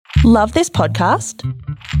Love this podcast?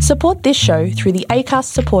 Support this show through the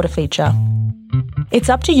Acast supporter feature. It's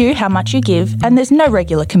up to you how much you give, and there's no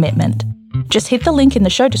regular commitment. Just hit the link in the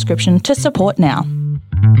show description to support now.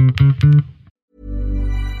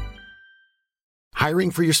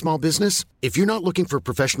 Hiring for your small business? If you're not looking for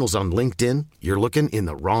professionals on LinkedIn, you're looking in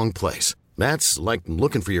the wrong place. That's like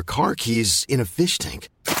looking for your car keys in a fish tank.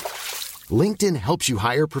 LinkedIn helps you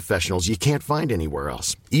hire professionals you can't find anywhere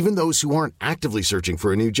else, even those who aren't actively searching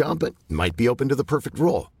for a new job but might be open to the perfect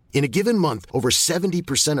role. In a given month, over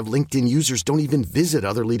 70% of LinkedIn users don't even visit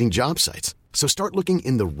other leading job sites. So start looking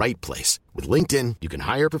in the right place. With LinkedIn, you can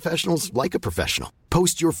hire professionals like a professional.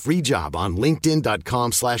 Post your free job on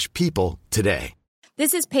linkedin.com/people today.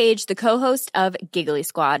 This is Paige, the co-host of Giggly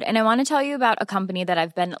Squad, and I want to tell you about a company that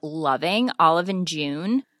I've been loving, Olive &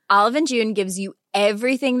 June. Olive & June gives you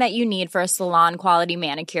everything that you need for a salon-quality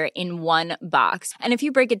manicure in one box. And if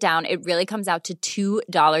you break it down, it really comes out to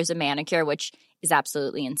 $2 a manicure, which is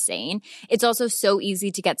absolutely insane. It's also so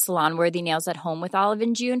easy to get salon-worthy nails at home with Olive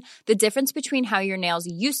 & June. The difference between how your nails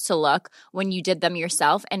used to look when you did them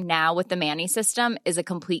yourself and now with the Mani system is a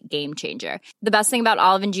complete game changer. The best thing about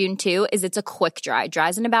Olive & June, too, is it's a quick dry.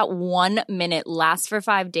 Dries in about 1 minute, lasts for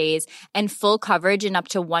 5 days, and full coverage in up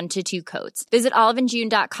to 1 to 2 coats. Visit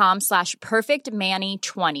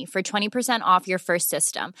oliveandjune.com/perfectmani20 for 20% off your first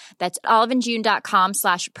system. That's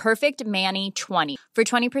oliveandjune.com/perfectmani20 for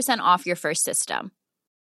 20% off your first system.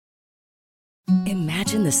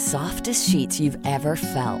 Imagine the softest sheets you've ever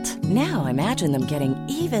felt. Now imagine them getting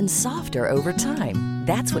even softer over time.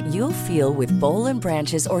 That's what you'll feel with Boll &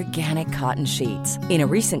 Branch's organic cotton sheets. In a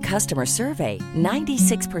recent customer survey,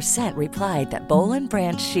 96% replied that Boll &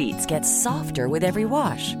 Branch sheets get softer with every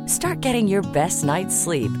wash. Start getting your best night's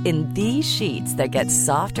sleep in these sheets that get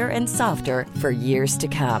softer and softer for years to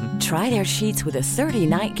come. Try their sheets with a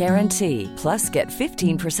 30-night guarantee. Plus, get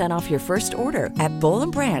 15% off your first order at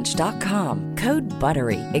bollandbranch.com. Code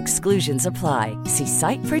BUTTERY. Exclusions apply. See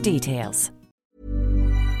site for details.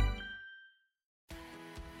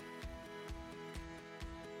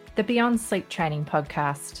 The Beyond Sleep Training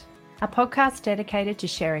Podcast, a podcast dedicated to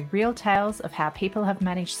sharing real tales of how people have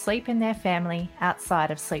managed sleep in their family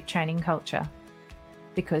outside of sleep training culture.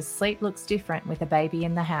 Because sleep looks different with a baby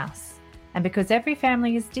in the house. And because every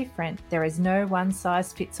family is different, there is no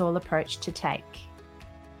one-size-fits-all approach to take.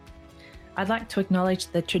 I'd like to acknowledge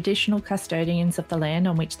the traditional custodians of the land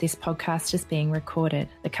on which this podcast is being recorded,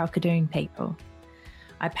 the Kalkadoon people.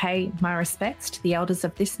 I pay my respects to the elders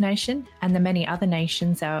of this nation and the many other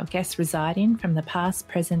nations our guests reside in from the past,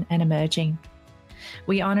 present and emerging.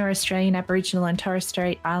 We honour Australian Aboriginal and Torres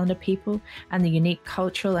Strait Islander people and the unique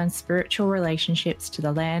cultural and spiritual relationships to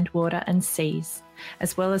the land, water and seas,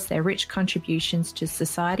 as well as their rich contributions to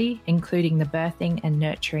society, including the birthing and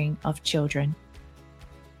nurturing of children.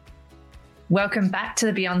 Welcome back to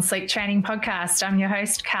the Beyond Sleep Training Podcast. I'm your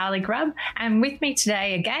host, Carly Grubb, and with me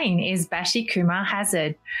today again is Bashi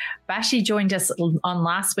Kumar-Hazard. Bashi joined us on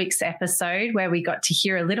last week's episode where we got to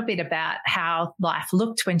hear a little bit about how life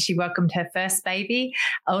looked when she welcomed her first baby,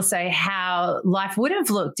 also how life would have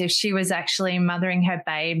looked if she was actually mothering her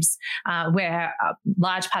babes, where a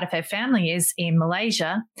large part of her family is in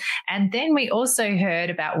Malaysia. And then we also heard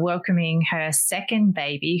about welcoming her second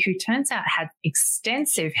baby, who turns out had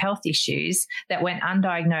extensive health issues that went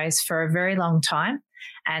undiagnosed for a very long time.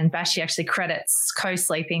 And Bashi actually credits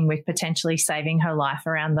co-sleeping with potentially saving her life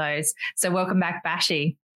around those. So welcome back,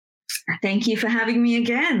 Bashi. Thank you for having me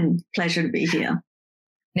again. Pleasure to be here.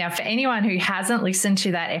 Now, for anyone who hasn't listened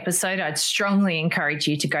to that episode, I'd strongly encourage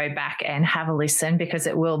you to go back and have a listen because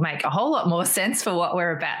it will make a whole lot more sense for what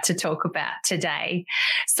we're about to talk about today.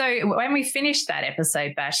 So when we finished that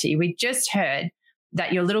episode, Bashi, we just heard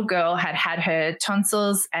that your little girl had had her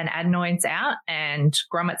tonsils and adenoids out and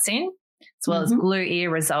grommets in, as well as glue ear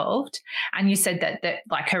resolved. And you said that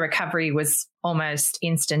like her recovery was almost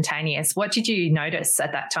instantaneous. What did you notice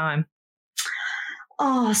at that time?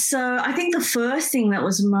 Oh, so I think the first thing that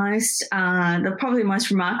was probably most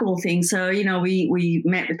remarkable thing. So, you know, we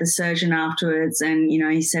met with the surgeon afterwards and, you know,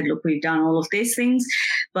 he said, look, we've done all of these things,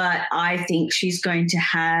 but I think she's going to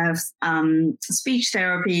have speech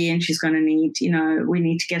therapy and she's going to need, you know, we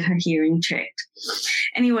need to get her hearing checked.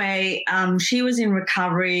 Anyway, she was in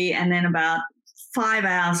recovery and then about 5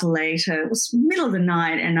 hours later, it was middle of the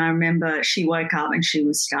night, and I remember she woke up and she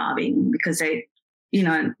was starving because they, you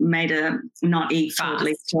know, made her not eat for at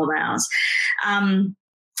least 12 hours.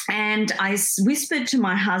 And I whispered to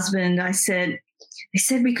my husband, they said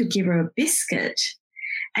we could give her a biscuit.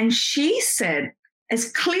 And she said, as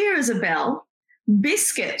clear as a bell,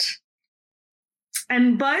 biscuit.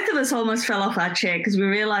 And both of us almost fell off our chair because we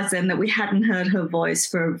realised then that we hadn't heard her voice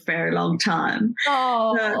for a very long time.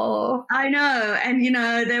 Oh, so, I know. And,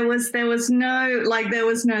 there was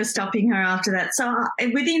no stopping her after that. So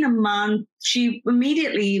within a month, she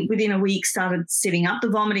immediately, within a week, started sitting up. The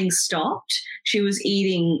vomiting stopped. She was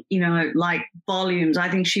eating, like volumes. I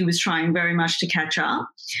think she was trying very much to catch up.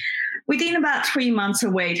 Within about 3 months, her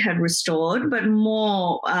weight had restored, but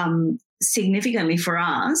more significantly for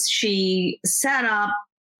us, she sat up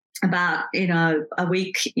about, a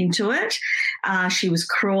week into it. She was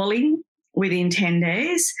crawling within 10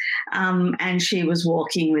 days and she was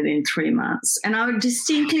walking within 3 months. And I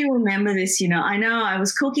distinctly remember this, I know I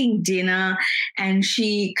was cooking dinner and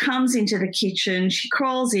she comes into the kitchen, she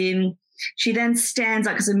crawls in. She then stands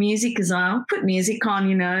up because the music is on. I'll put music on,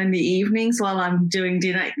 in the evenings while I'm doing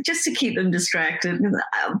dinner just to keep them distracted.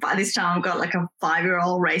 By this time, I've got like a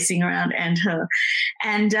 5-year-old racing around and her.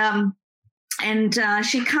 And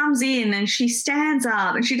she comes in and she stands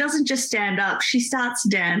up and she doesn't just stand up, she starts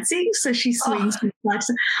dancing. So she swings. It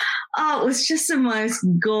was just the most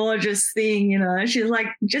gorgeous thing, She's like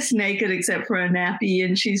just naked except for a nappy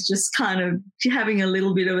and she's just kind of having a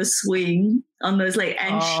little bit of a swing on those legs.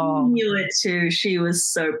 And she knew it too. She was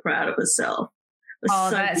so proud of herself.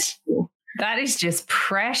 That is just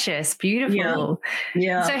precious, beautiful.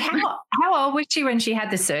 Yeah. So how old was she when she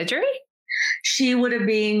had the surgery? She would have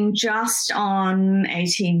been just on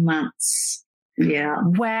 18 months. Yeah.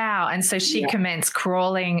 Wow. And so she commenced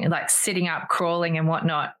crawling, like sitting up, crawling and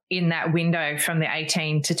whatnot in that window from the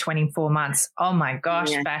 18 to 24 months. Oh, my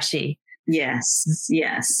gosh, Bashi. Yes.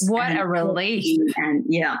 What a relief. And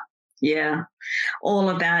yeah, all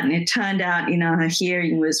of that. And it turned out, her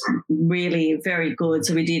hearing was really very good.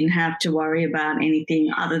 So we didn't have to worry about anything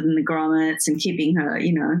other than the grommets and keeping her,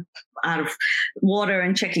 out of water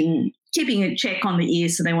and keeping a check on the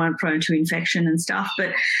ears so they weren't prone to infection and stuff. But,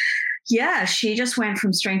 yeah, she just went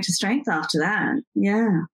from strength to strength after that.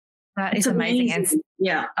 Yeah. That is amazing. And,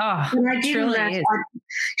 yeah. Oh, it truly is.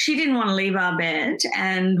 She didn't want to leave our bed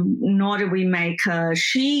and nor did we make her.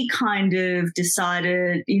 She kind of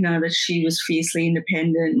decided, that she was fiercely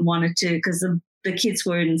independent and wanted to, because the kids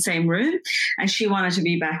were in the same room and she wanted to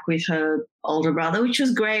be back with her older brother, which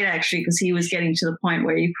was great actually because he was getting to the point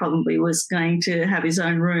where he probably was going to have his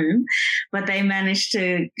own room. But she managed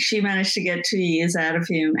to get 2 years out of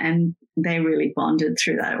him and they really bonded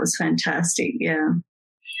through that. It was fantastic. Yeah.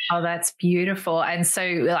 Oh, that's beautiful. And so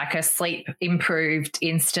like her sleep improved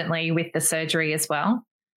instantly with the surgery as well?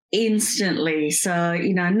 Instantly. So,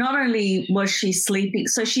 not only was she sleeping,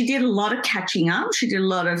 so she did a lot of catching up. She did a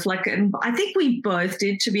lot of and I think we both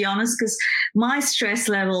did, to be honest, because my stress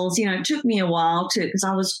levels, it took me a while because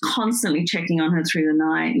I was constantly checking on her through the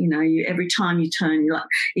night. Every time you turn, you're like,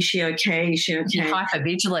 is she okay? Is she okay? You're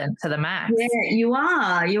hypervigilant to the max.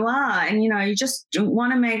 Yeah, you are. And, you just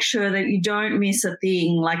want to make sure that you don't miss a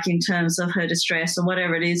thing, like in terms of her distress or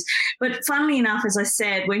whatever it is. But funnily enough, as I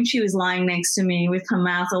said, when she was lying next to me with her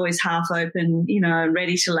mouth always half open,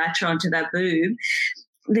 ready to latch onto that boob,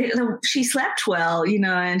 she slept well,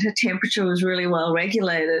 and her temperature was really well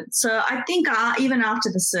regulated. So I think even after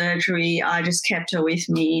the surgery, I just kept her with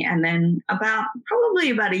me. And then probably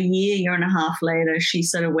about a year and a half later, she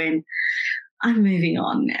sort of went, I'm moving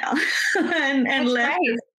on now and left.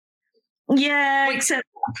 Great. Yeah, except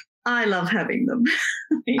I love having them.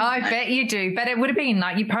 I bet you do. But it would have been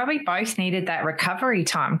like you probably both needed that recovery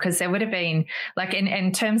time because there would have been like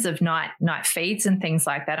in terms of night feeds and things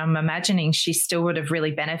like that, I'm imagining she still would have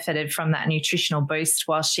really benefited from that nutritional boost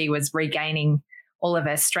while she was regaining all of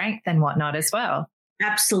her strength and whatnot as well.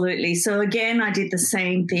 Absolutely. So again, I did the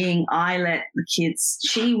same thing. I let the kids,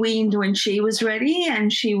 she weaned when she was ready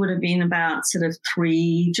and she would have been about sort of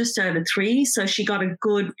 3, just over 3. So she got a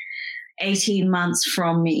good 18 months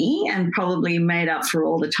from me and probably made up for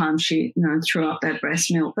all the time she threw up that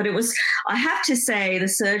breast milk. But it was, I have to say, the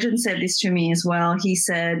surgeon said this to me as well. He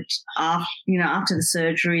said, after the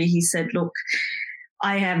surgery, he said, look,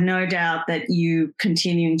 I have no doubt that you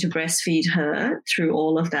continuing to breastfeed her through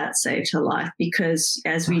all of that saved her life because,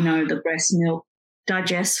 as we know, the breast milk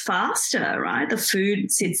digests faster, right? The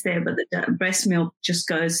food sits there, but the breast milk just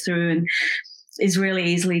goes through and is really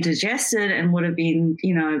easily digested and would have been,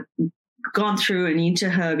 gone through and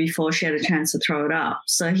into her before she had a chance to throw it up.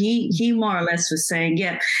 So he more or less was saying,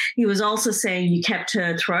 he was also saying you kept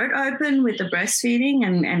her throat open with the breastfeeding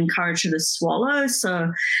and encouraged her to swallow.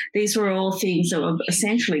 So these were all things that were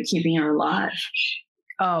essentially keeping her alive.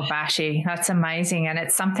 Oh, Bashi, that's amazing. And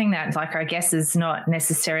it's something that, I guess is not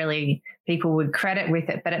necessarily people would credit with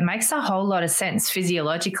it, but it makes a whole lot of sense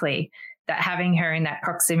physiologically that having her in that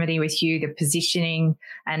proximity with you, the positioning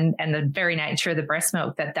and the very nature of the breast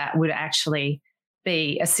milk, that would actually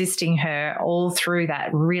be assisting her all through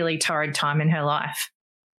that really torrid time in her life.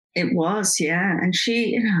 It was, yeah. And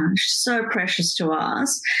she's so precious to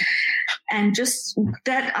us. And just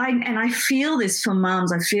that I feel this for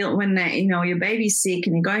mums. I feel when your baby's sick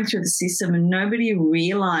and you're going through the system and nobody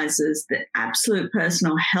realizes the absolute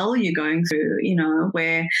personal hell you're going through,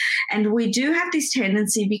 and we do have this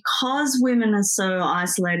tendency, because women are so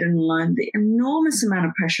isolated and alone, the enormous amount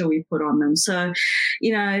of pressure we put on them. So,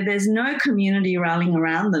 there's no community rallying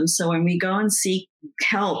around them. So when we go and seek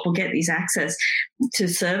help or get these access to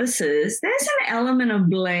services, there's an element of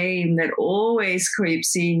blame that always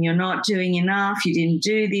creeps in. You're not doing enough. You didn't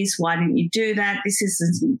do this. Why didn't you do that? This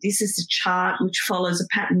is a chart which follows a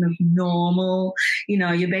pattern of normal.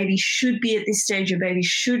 Your baby should be at this stage. Your baby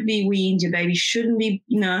should be weaned. Your baby shouldn't be,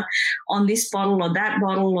 on this bottle or that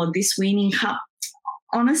bottle or this weaning cup.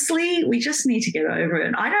 Honestly, we just need to get over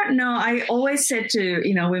it. I don't know. I always said to,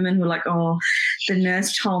 women who are like, oh, the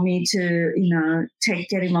nurse told me to,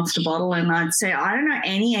 get him off the bottle. And I'd say, I don't know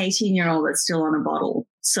any 18-year-old that's still on a bottle.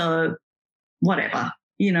 So whatever,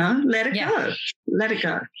 let it go. Let it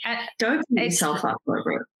go. Don't beat yourself up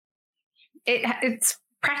over it. It's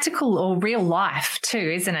practical or real life too,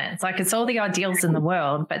 isn't it? It's like it's all the ideals in the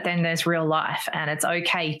world, but then there's real life, and it's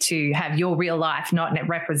okay to have your real life not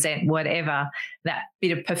represent whatever that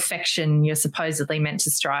bit of perfection you're supposedly meant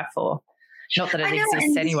to strive for. Not that it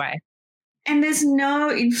exists anyway. And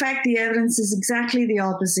in fact, the evidence is exactly the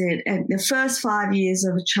opposite. At the first 5 years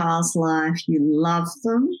of a child's life, you love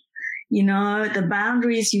them. The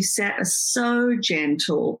boundaries you set are so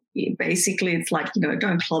gentle. Basically, it's like,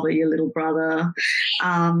 don't clobber your little brother,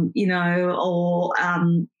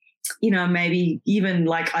 maybe even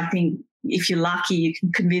like, I think if you're lucky, you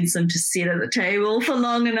can convince them to sit at the table for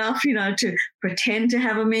long enough, to pretend to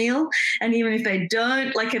have a meal. And even if they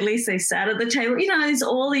don't, like at least they sat at the table. There's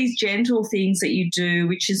all these gentle things that you do,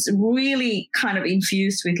 which is really kind of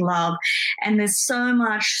infused with love. And there's so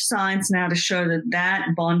much science now to show that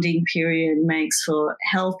bonding period makes for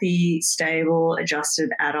healthy, stable,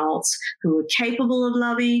 adjusted adults who are capable of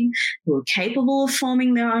loving, who are capable of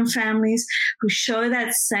forming their own families, who show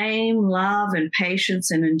that same love and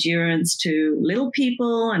patience and endurance to little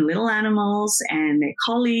people and little animals and their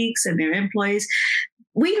colleagues and their employees.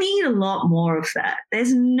 We need a lot more of that.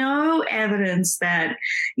 There's no evidence that,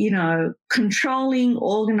 controlling,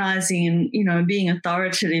 organizing, and, being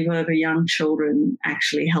authoritative over young children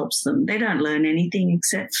actually helps them. They don't learn anything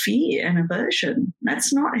except fear and aversion.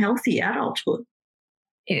 That's not healthy adulthood.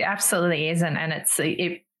 It absolutely isn't. And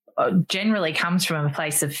it generally comes from a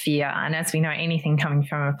place of fear. And as we know, anything coming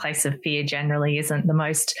from a place of fear generally isn't the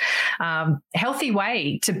most healthy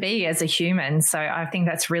way to be as a human. So I think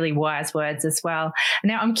that's really wise words as well.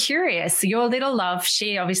 Now, I'm curious, your little love,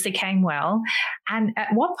 she obviously came well. And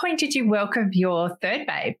at what point did you welcome your third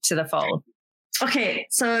babe to the fold? Okay,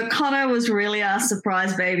 so Connor was really our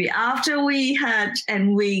surprise baby. After we had,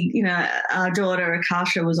 our daughter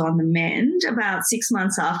Akasha was on the mend, about 6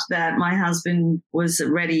 months after that, my husband was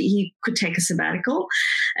ready. He could take a sabbatical.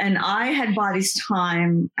 And I had by this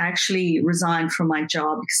time actually resigned from my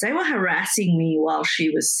job because they were harassing me while she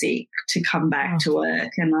was sick to come back to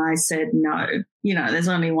work. And I said, no, there's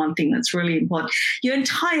only one thing that's really important. Your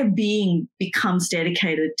entire being becomes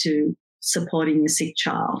dedicated to supporting your sick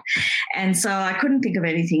child. And so I couldn't think of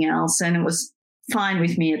anything else, and it was fine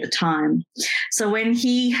with me at the time. So when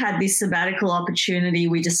he had this sabbatical opportunity,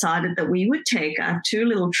 we decided that we would take our two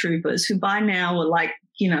little troopers, who by now were like,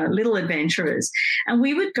 little adventurers, and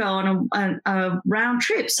we would go on a round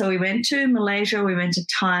trip. So we went to Malaysia, we went to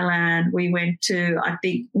Thailand, we went to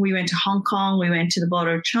Hong Kong, we went to the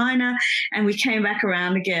border of China, and we came back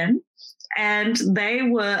around again. And they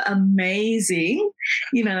were amazing,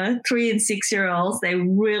 3 and 6 year olds. They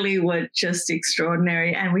really were just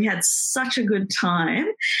extraordinary. And we had such a good time.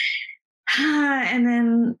 And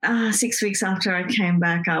then 6 weeks after I came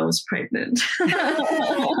back, I was pregnant. So,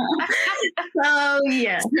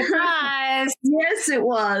 yes. Surprise. Yes, it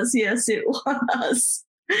was. Yes, it was.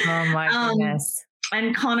 Oh, my goodness.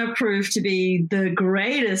 And Connor proved to be the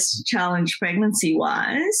greatest challenge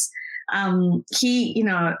pregnancy-wise. He,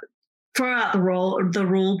 throw out the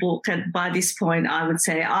rule book, and by this point, I would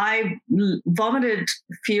say I vomited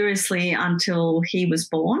furiously until he was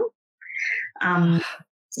born.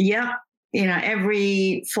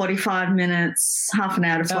 Every 45 minutes, half an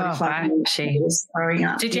hour to 45 minutes, I was throwing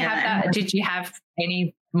up. Did you have that? Did you have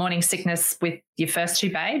any morning sickness with your first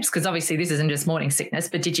two babes? Because obviously this isn't just morning sickness,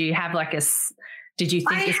 but did you have did you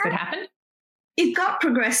think this could happen? It got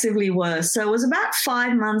progressively worse. So it was about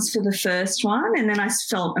 5 months for the first one, and then I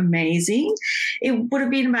felt amazing. It would have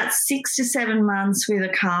been about 6 to 7 months with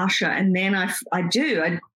Akasha, and then I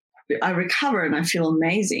recover and I feel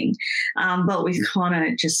amazing. But with Connor,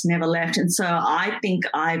 it just never left. And so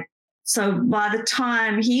so by the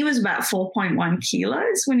time he was about 4.1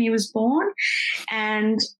 kilos when he was born,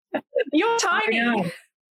 and you're tiny.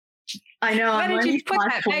 I know. Where did you put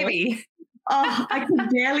that baby? Oh, I could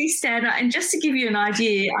barely stand up. And just to give you an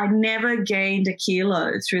idea, I never gained a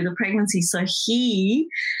kilo through the pregnancy. So he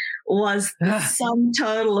was the sum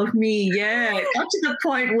total of me. Yeah, it got to the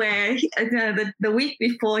point where the week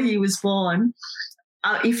before he was born,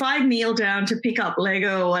 if I kneel down to pick up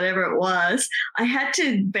Lego or whatever it was, I had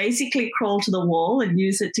to basically crawl to the wall and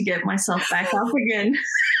use it to get myself back up again.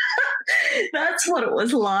 That's what it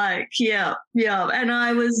was like. Yeah. And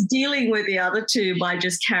I was dealing with the other two by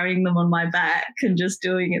just carrying them on my back and just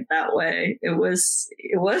doing it that way. It was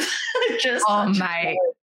just. Oh, mate.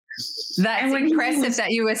 That's impressive that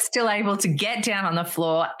you were still able to get down on the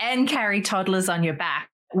floor and carry toddlers on your back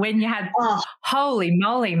when you had, holy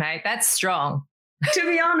moly, mate, that's strong. To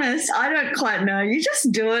be honest, I don't quite know. You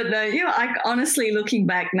just do it, don't you? I honestly, looking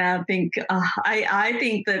back now, think I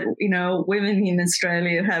think that, women in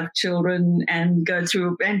Australia who have children and go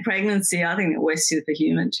through and pregnancy, I think that we're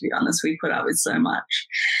superhuman, to be honest. We put up with so much.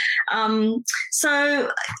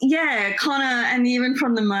 Connor, and even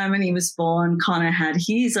from the moment he was born, Connor had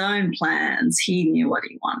his own plans. He knew what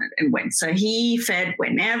he wanted and when. So he fed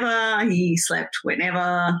whenever, he slept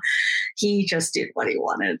whenever. He just did what he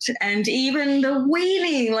wanted. And even the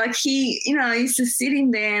weaning, like he used to sit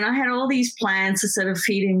him there, and I had all these plans to sort of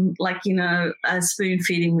feed him, a spoon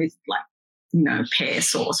feed him with pear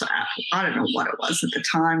sauce or apple. I don't know what it was at the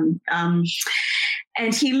time.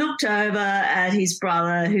 And he looked over at his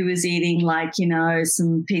brother who was eating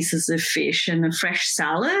some pieces of fish and a fresh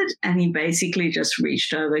salad, and he basically just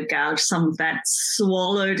reached over, gouged some of that,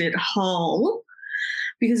 swallowed it whole,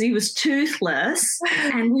 because he was toothless,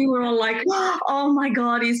 and we were all like, oh my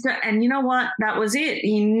God, and you know what? That was it.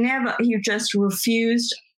 He just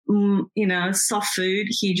refused, soft food.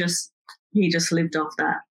 He just lived off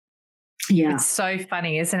that. Yeah. It's so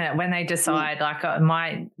funny, isn't it? When they decide,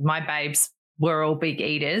 my babes were all big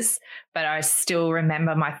eaters, but I still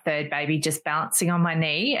remember my third baby just balancing on my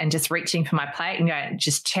knee and just reaching for my plate and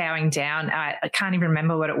just chowing down. I can't even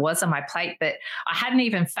remember what it was on my plate, but I hadn't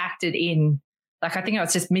even factored in. I think I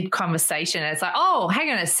was just mid-conversation. It's like, oh, hang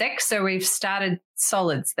on a sec. So we've started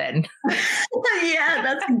solids then. Yeah,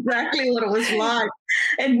 that's exactly what it was like.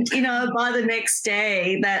 And, by the next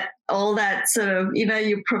day, all that sort of,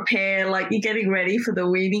 you prepare, you're getting ready for the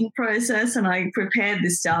weaning process. And I prepared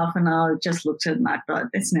this stuff, and I just looked at it and I thought,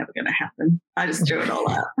 it's never going to happen. I just threw it all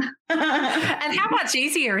out. And how much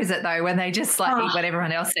easier is it, though, when they just eat what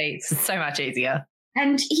everyone else eats? It's so much easier.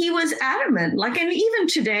 And he was adamant, and even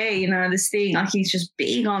today, this thing, he's just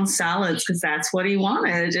big on salads because that's what he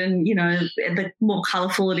wanted. And, the more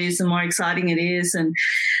colourful it is, the more exciting it is. And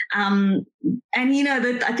I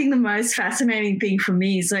think the most fascinating thing for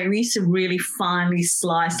me is we used to really finely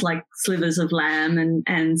slice slivers of lamb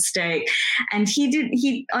and steak. And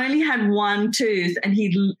he only had one tooth, and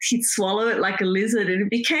he'd swallow it like a lizard. And it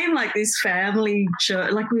became like this family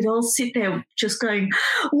joke. We'd all sit there just going,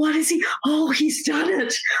 what is he? Oh, he's done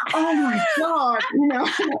it. Oh my God.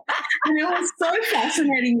 And it was so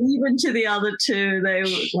fascinating, even to the other two. They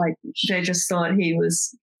were they just thought he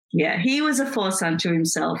was a force unto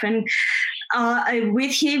himself. And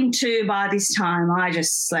with him too, by this time, I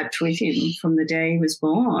just slept with him from the day he was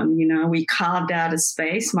born. We carved out a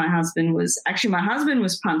space. My husband was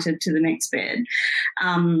punted to the next bed,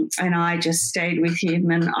 and I just stayed with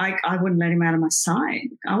him, and I wouldn't let him out of my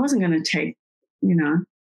sight. I wasn't going to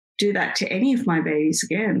do that to any of my babies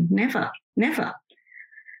again. Never.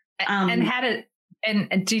 And how did...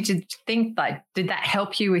 And did you think, did that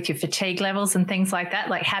help you with your fatigue levels and things like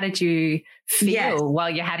that? How did you feel while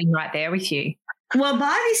you had him right there with you? Well,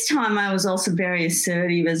 by this time I was also very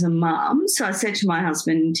assertive as a mum. So I said to my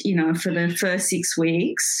husband, for the first 6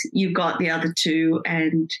 weeks, you've got the other two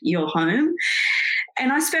and you're home.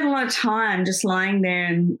 And I spent a lot of time just lying there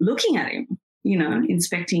and looking at him,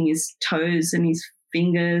 inspecting his toes and his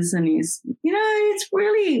fingers, and it's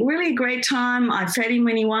really, really a great time. I fed him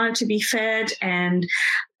when he wanted to be fed, and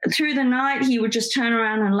through the night he would just turn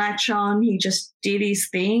around and latch on. He just did his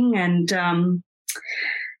thing, and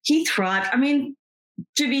he thrived.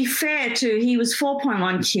 to be fair too, he was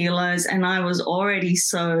 4.1 kilos and I was already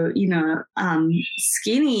so,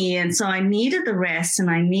 skinny. And so I needed the rest and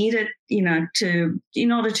I needed,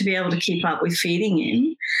 in order to be able to keep up with feeding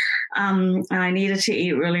him. And I needed to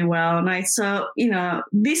eat really well. And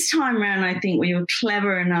this time around, I think we were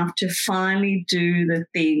clever enough to finally do the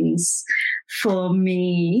things for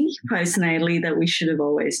me postnatally that we should have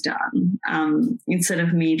always done, instead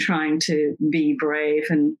of me trying to be brave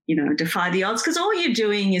and, defy the odds, because all you're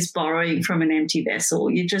doing is borrowing from an empty vessel.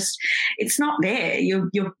 It's not there.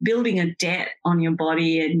 You're building a debt on your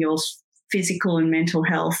body and your physical and mental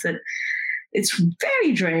health that it's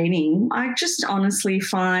very draining. I just honestly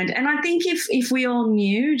find, and I think if we all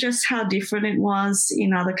knew just how different it was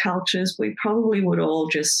in other cultures, we probably would all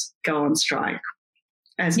just go on strike.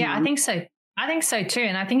 I think so. I think so too.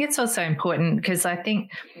 And I think it's also important because I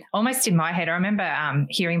think almost in my head, I remember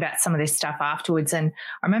hearing about some of this stuff afterwards. And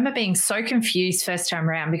I remember being so confused first time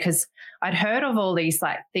around because I'd heard of all these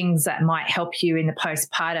like things that might help you in the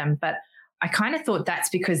postpartum, but I kind of thought that's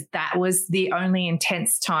because that was the only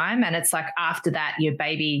intense time. And it's like after that, your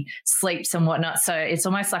baby sleeps and whatnot. So it's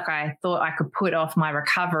almost like I thought I could put off my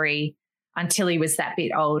recovery until he was that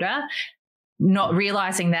bit older, not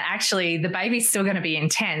realizing that actually the baby's still going to be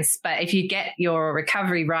intense. But if you get your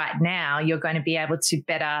recovery right now, you're going to be able to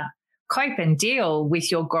better cope and deal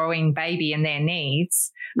with your growing baby and their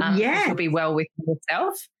needs. You'll be well with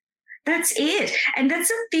yourself. That's it. And that's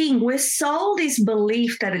the thing. We're sold this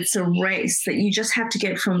belief that it's a race, that you just have to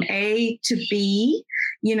get from A to B,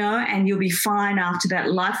 and you'll be fine after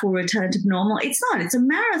that. Life will return to normal. It's not. It's a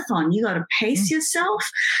marathon. You got to pace yourself.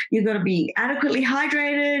 You've got to be adequately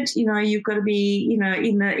hydrated. You've got to be,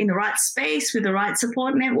 in the right space with the right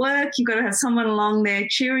support network. You've got to have someone along there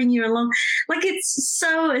cheering you along. Like, it's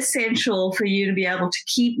so essential for you to be able to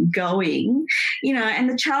keep going, and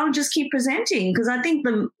the challenges keep presenting, because I think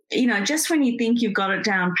just when you think you've got it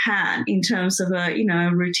down pat in terms of a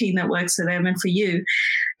routine that works for them and for you,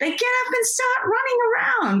 they get up and start running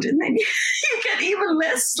around, and then you get even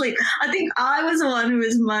less sleep. I think I was the one who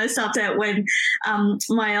was most upset when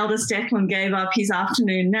my eldest Declan gave up his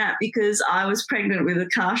afternoon nap, because I was pregnant with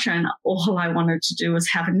Akasha and all I wanted to do was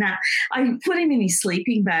have a nap. I put him in his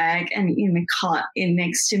sleeping bag and in the cot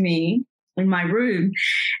next to me in my room.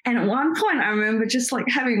 And at one point I remember just like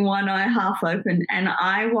having one eye half open, and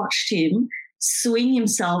I watched him swing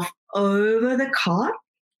himself over the cot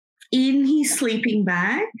in his sleeping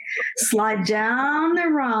bag, slide down the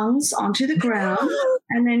rungs onto the ground,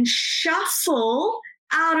 and then shuffle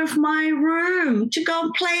out of my room to go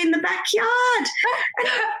and play in the backyard. And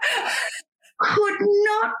I could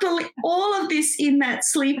not believe all of this in that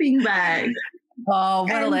sleeping bag. Oh,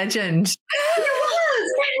 what a legend. It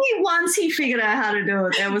was. And once he figured out how to do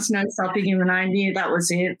it, there was no stopping him, and I knew that was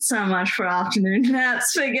it. So much for afternoon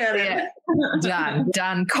naps. Forget it. Done.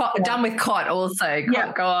 Done with cot also.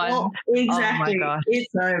 Cot gone. Well, exactly. Oh, my gosh.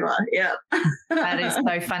 It's over. Yeah. That is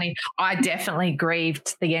so funny. I definitely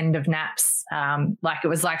grieved the end of naps. Like it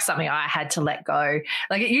was like something I had to let go.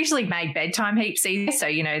 Like it usually made bedtime heaps easier. So,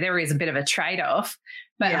 there is a bit of a trade-off.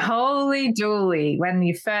 But holy dooly, when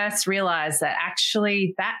you first realize that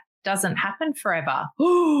actually that doesn't happen forever,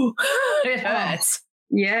 it hurts.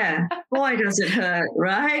 Yeah. Boy, does it hurt,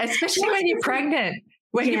 right? Especially when you're pregnant.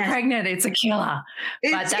 When you're pregnant, it's a killer.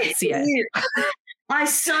 But that's it. I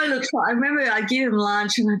remember I'd give him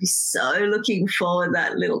lunch and I'd be so looking forward to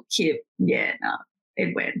that little kip. Yeah, no,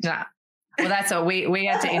 it went. Nah. Well, that's all. We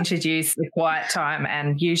had to introduce the quiet time,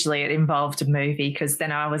 and usually it involved a movie, because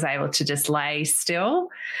then I was able to just lay still.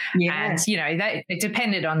 Yeah. And, it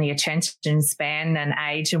depended on the attention span and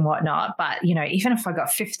age and whatnot. But, even if I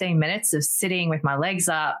got 15 minutes of sitting with my legs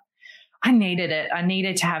up, I needed it. I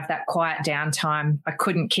needed to have that quiet downtime. I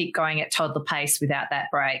couldn't keep going at toddler pace without that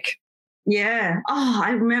break. Yeah. Oh,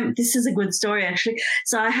 I remember. This is a good story, actually.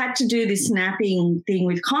 So I had to do this napping thing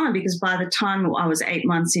with Connor, because by the time I was 8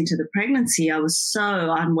 months into the pregnancy, I was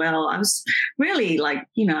so unwell. I was really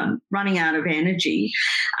running out of energy.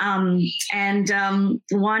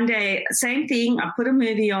 One day, same thing, I put a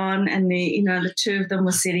movie on, and the two of them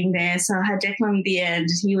were sitting there. So I had Declan at the end.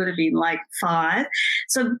 He would have been like 5.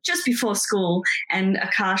 So just before school, and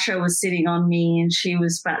Akasha was sitting on me, and she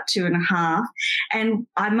was about 2.5. And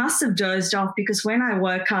I must have dozed off, because when I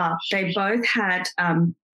woke up, they both had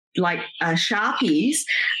Sharpies,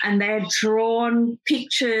 and they had drawn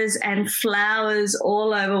pictures and flowers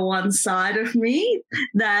all over one side of me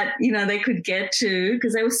that, they could get to,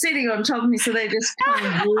 because they were sitting on top of me. So they just kind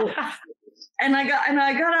of walked. And I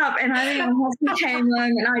got up, and I think my husband came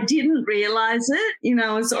home, and I didn't realize it. It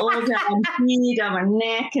was all down here, down my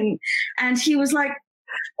neck, and he was like,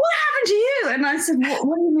 what happened to you? And I said,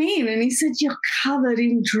 what do you mean? And he said, you're covered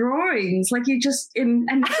in drawings. Like you just, and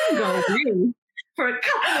you didn't go away for a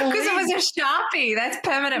couple of weeks. Because it was a Sharpie. That's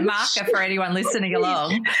permanent marker for anyone listening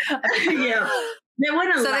along. Yeah. They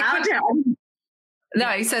weren't allowed to.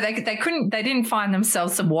 No, so they didn't find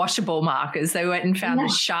themselves some washable markers. They went and found the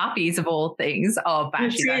Sharpies of all things. Oh,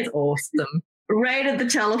 Bashi, that's awesome. Raided the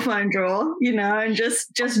telephone drawer, and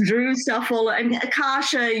just drew stuff all. And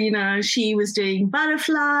Akasha, she was doing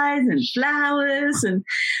butterflies and flowers and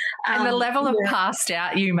the level of passed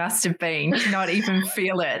out you must have been to not even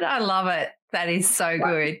feel it. I love it. That is so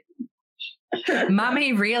good.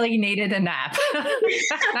 Mummy really needed a nap.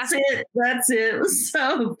 That's it.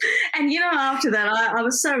 So, and after that, I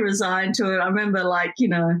was so resigned to it. I remember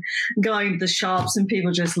going to the shops and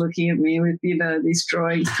people just looking at me with, these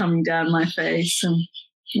drawings coming down my face. And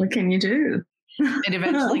what can you do? It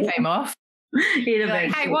eventually came off.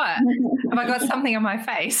 Like, hey, what? Have I got something on my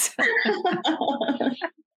face?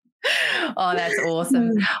 Oh, that's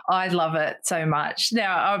awesome. I love it so much.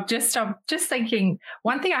 Now, I'm just thinking,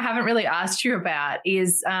 one thing I haven't really asked you about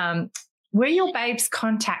is were your babes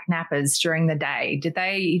contact nappers during the day?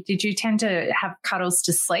 Did you tend to have cuddles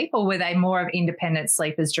to sleep, or were they more of independent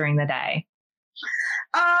sleepers during the day?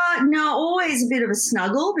 No, always a bit of a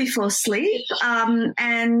snuggle before sleep.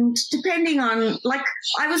 And depending on,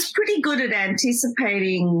 I was pretty good at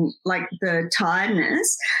anticipating, the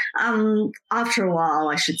tiredness. After a while,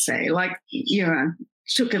 I should say,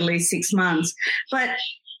 took at least 6 months. But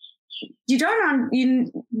you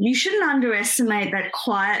shouldn't underestimate that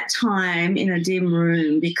quiet time in a dim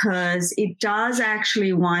room, because it does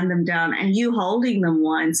actually wind them down, and you holding them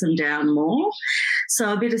winds them down more.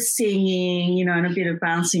 So a bit of singing, and a bit of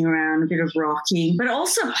bouncing around, a bit of rocking, but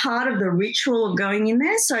also part of the ritual of going in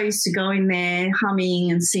there. So I used to go in there humming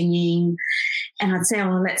and singing, and I'd say,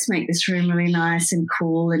 oh, let's make this room really nice and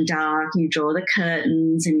cool and dark. And you draw the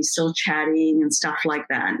curtains and you're still chatting and stuff like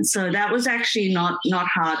that. And so that was actually not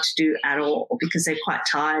hard to do at all, because they're quite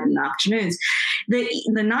tired in the afternoons.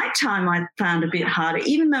 The nighttime I found a bit harder,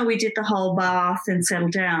 even though we did the whole bath and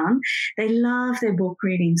settled down. They love their book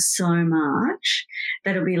reading so much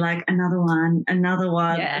that it'll be like another one, another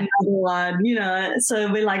one.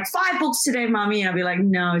 So we're like, 5 books today, Mummy. And I'll be like,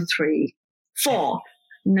 no, 3, 4.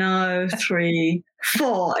 No, 3,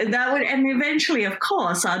 4. And eventually, of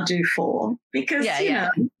course, I'd do 4 because,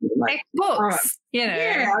 books,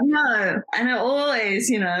 Yeah, I know. And it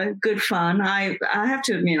always, good fun. I have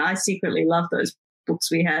to admit, I secretly love those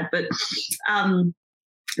books we had, but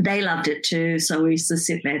they loved it too. So we used to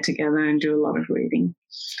sit there together and do a lot of reading.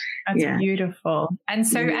 That's beautiful. And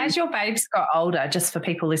so as your babes got older, just for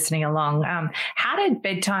people listening along, how did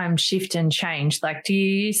bedtime shift and change? Do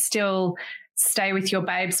you still stay with your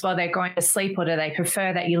babes while they're going to sleep, or do they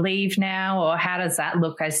prefer that you leave now, or how does that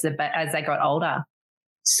look as they got older?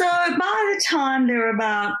 So by the time they were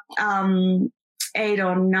about 8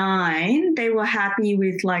 or 9, they were happy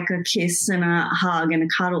with a kiss and a hug and a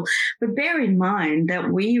cuddle. But bear in mind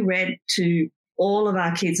that we read to all of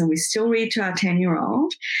our kids, and we still read to our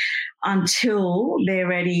 10-year-old until they're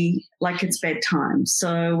ready, it's bedtime.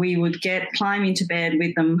 So we would climb into bed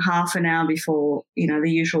with them half an hour before, the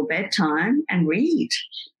usual bedtime, and read.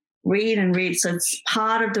 So it's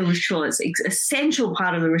part of the ritual. It's an essential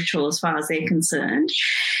part of the ritual as far as they're concerned.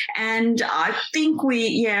 And I think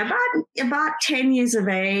about 10 years of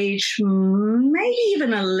age, maybe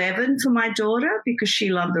even 11 for my daughter, because she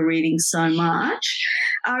loved the reading so much.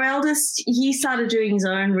 Our eldest, he started doing his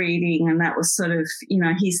own reading, and that was sort of,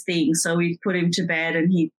 his thing. So we'd put him to bed,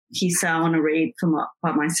 and he said, I want to read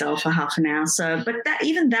by myself for half an hour. So, but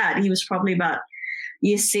he was probably about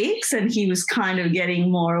year 6, and he was kind of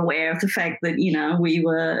getting more aware of the fact that, we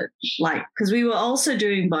were because we were also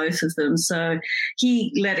doing both of them. So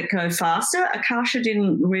he let it go faster. Akasha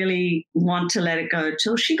didn't really want to let it go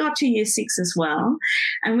till she got to year 6 as well.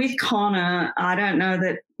 And with Connor, I don't know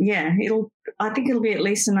that, I think it'll be at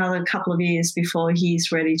least another couple of years before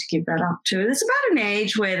he's ready to give that up too. There's about an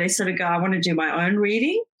age where they sort of go, I want to do my own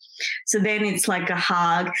reading. So then it's like a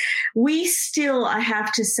hug. We still, I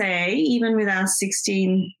have to say, even with our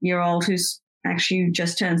 16-year-old who's actually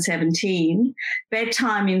just turned 17,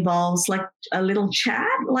 bedtime involves a little chat.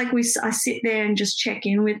 I sit there and just check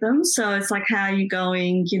in with them. So it's like, how are you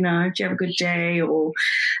going? Do you have a good day? Or,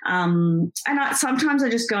 sometimes I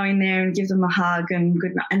just go in there and give them a hug and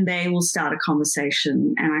good night, and they will start a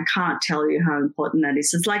conversation. And I can't tell you how important that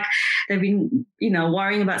is. It's like they've been,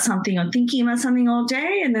 worrying about something or thinking about something all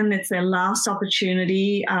day, and then it's their last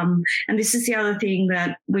opportunity. And this is the other thing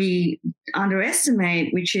that we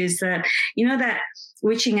underestimate, which is that, that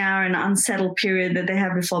witching hour and unsettled period that they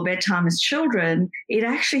have before bedtime as children, it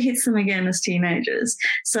actually hits them again as teenagers.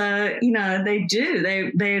 So, they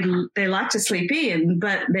do. They like to sleep in,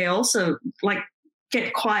 but they also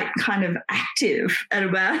get quite kind of active at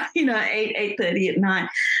about, 8:30 at night.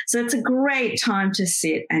 So it's a great time to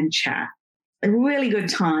sit and chat. A really good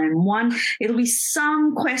time. It'll be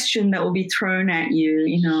some question that will be thrown at you,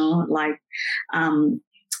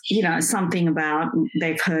 something about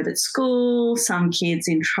they've heard at school, some kids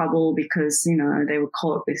in trouble because, they were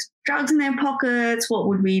caught with drugs in their pockets. What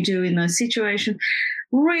would we do in those situations?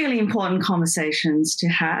 Really important conversations to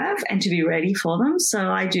have and to be ready for them.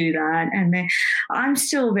 So I do that. And I'm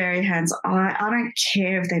still very hands-on. I don't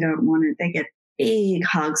care if they don't want it. They get big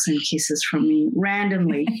hugs and kisses from me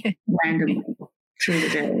randomly through the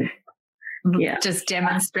day. Yeah. Just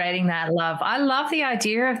demonstrating that love. I love the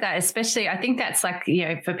idea of that, especially I think that's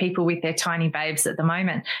for people with their tiny babes at the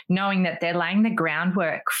moment, knowing that they're laying the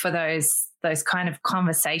groundwork for those kind of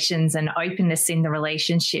conversations and openness in the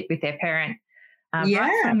relationship with their parent.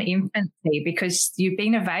 Right from infancy, because you've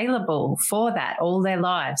been available for that all their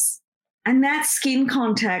lives. And that skin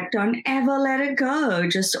contact, don't ever let it go.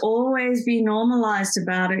 Just always be normalized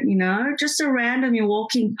about it, Just a random, you're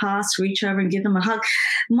walking past, reach over and give them a hug.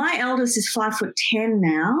 My eldest is 5'10"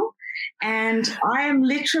 now, and I am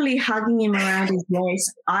literally hugging him around his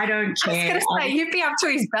waist. I don't care. I was going to say, you'd be up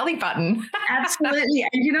to his belly button. Absolutely.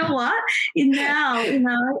 And you know what? Now, he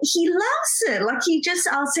loves it.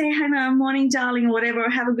 I'll say, morning, darling, or whatever,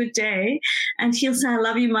 have a good day. And he'll say, I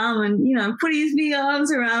love you, Mum. And, put his big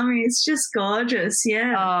arms around me. It's just gorgeous.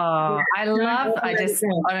 Yeah. Oh,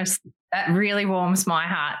 honestly, that really warms my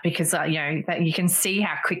heart because, that you can see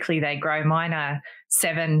how quickly they grow. Mine are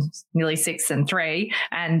 7, nearly 6 and 3.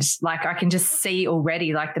 And I can just see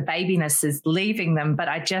already the babiness is leaving them, but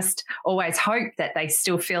I just always hope that they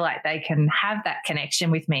still feel like they can have that connection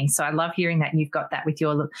with me. So I love hearing that you've got that with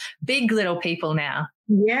your big little people now.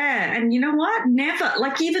 Yeah. And you know what? Never,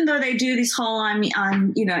 even though they do this whole, I'm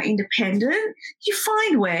independent, you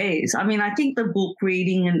find ways. I mean, I think the book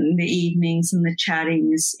reading and the evenings and the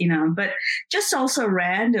chatting is, but just also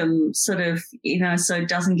random sort of, so it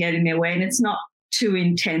doesn't get in their way and it's not too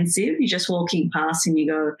intensive. You're just walking past and you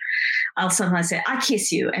go, I'll sometimes say, I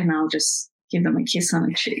kiss you, and I'll just give them a kiss on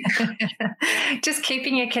the cheek. Just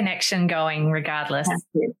keeping a connection going regardless.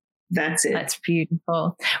 That's it. That's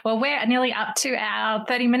beautiful. Well, we're nearly up to our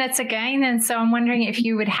 30 minutes again, and so I'm wondering if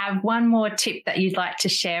you would have one more tip that you'd like to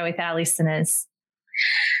share with our listeners.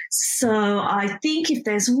 So I think if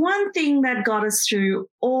there's one thing that got us through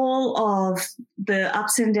all of the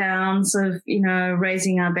ups and downs of,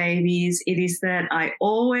 raising our babies, it is that I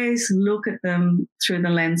always look at them through the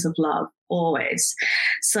lens of love, always.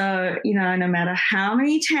 So, no matter how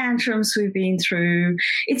many tantrums we've been through,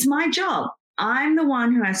 it's my job. I'm the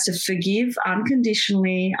one who has to forgive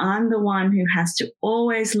unconditionally. I'm the one who has to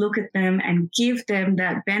always look at them and give them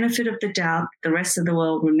that benefit of the doubt the rest of the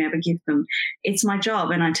world will never give them. It's my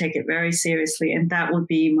job and I take it very seriously, and that would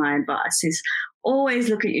be my advice, is always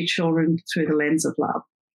look at your children through the lens of love.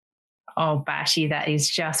 Oh, Bashi, that is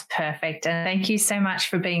just perfect. And thank you so much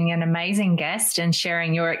for being an amazing guest and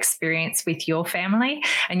sharing your experience with your family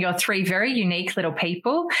and your 3 very unique little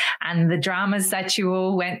people and the dramas that you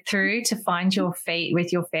all went through to find your feet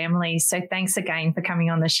with your family. So thanks again for coming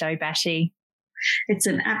on the show, Bashi. It's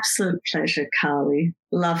an absolute pleasure, Carly.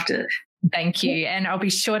 Loved it. Thank you. And I'll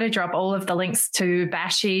be sure to drop all of the links to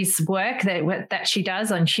Bashi's work that she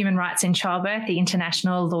does on human rights in childbirth, the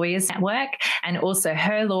International Lawyers Network, and also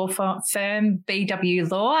her law firm,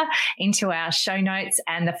 BW Law, into our show notes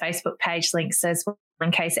and the Facebook page links as well,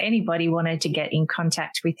 in case anybody wanted to get in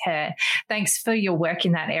contact with her. Thanks for your work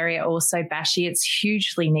in that area also, Bashi. It's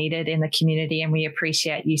hugely needed in the community and we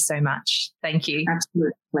appreciate you so much. Thank you.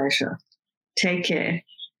 Absolute pleasure. Take care.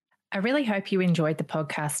 I really hope you enjoyed the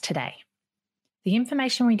podcast today. The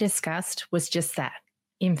information we discussed was just that,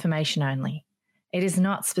 information only. It is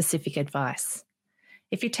not specific advice.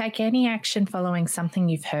 If you take any action following something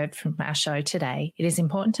you've heard from our show today, it is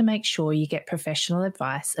important to make sure you get professional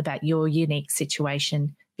advice about your unique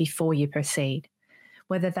situation before you proceed,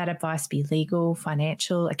 whether that advice be legal,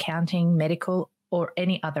 financial, accounting, medical, or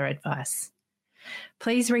any other advice.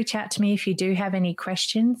 Please reach out to me if you do have any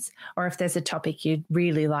questions or if there's a topic you'd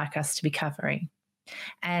really like us to be covering.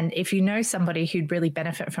 And if you know somebody who'd really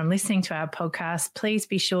benefit from listening to our podcast, please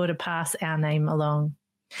be sure to pass our name along.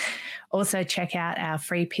 Also, check out our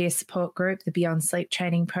free peer support group, the Beyond Sleep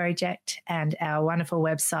Training Project, and our wonderful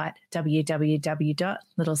website,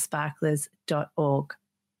 www.littlesparklers.org.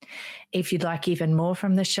 If you'd like even more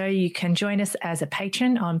from the show, you can join us as a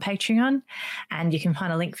patron on Patreon, and you can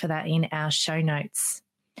find a link for that in our show notes.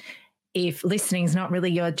 If listening's not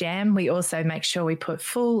really your jam, we also make sure we put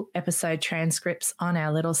full episode transcripts on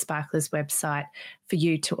our Little Sparklers website for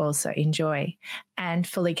you to also enjoy, and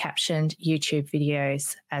fully captioned YouTube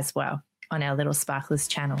videos as well on our Little Sparklers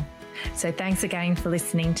channel. So thanks again for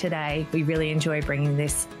listening today. We really enjoy bringing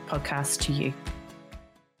this podcast to you.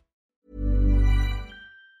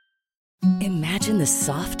 Imagine the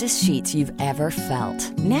softest sheets you've ever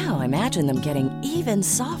felt. Now imagine them getting even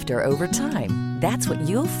softer over time. That's what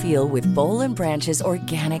you'll feel with Boll & Branch's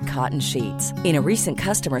organic cotton sheets. In a recent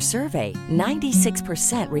customer survey,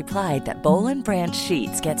 96% replied that Boll & Branch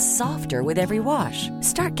sheets get softer with every wash.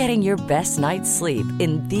 Start getting your best night's sleep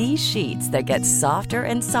in these sheets that get softer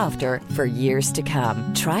and softer for years to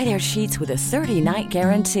come. Try their sheets with a 30-night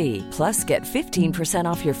guarantee. Plus, get 15%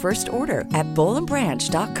 off your first order at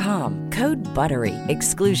bollandbranch.com. Code BUTTERY.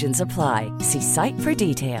 Exclusions apply. See site for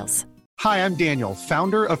details. Hi, I'm Daniel,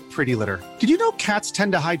 founder of Pretty Litter. Did you know cats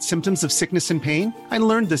tend to hide symptoms of sickness and pain? I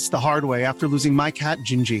learned this the hard way after losing my cat,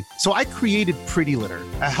 Gingy. So I created Pretty Litter,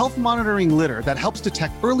 a health monitoring litter that helps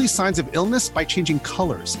detect early signs of illness by changing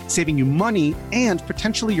colors, saving you money and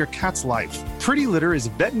potentially your cat's life. Pretty Litter is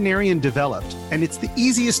veterinarian developed, and it's the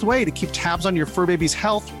easiest way to keep tabs on your fur baby's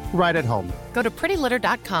health right at home. Go to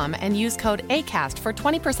prettylitter.com and use code ACAST for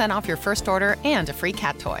 20% off your first order and a free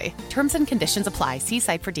cat toy. Terms and conditions apply. See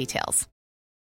site for details.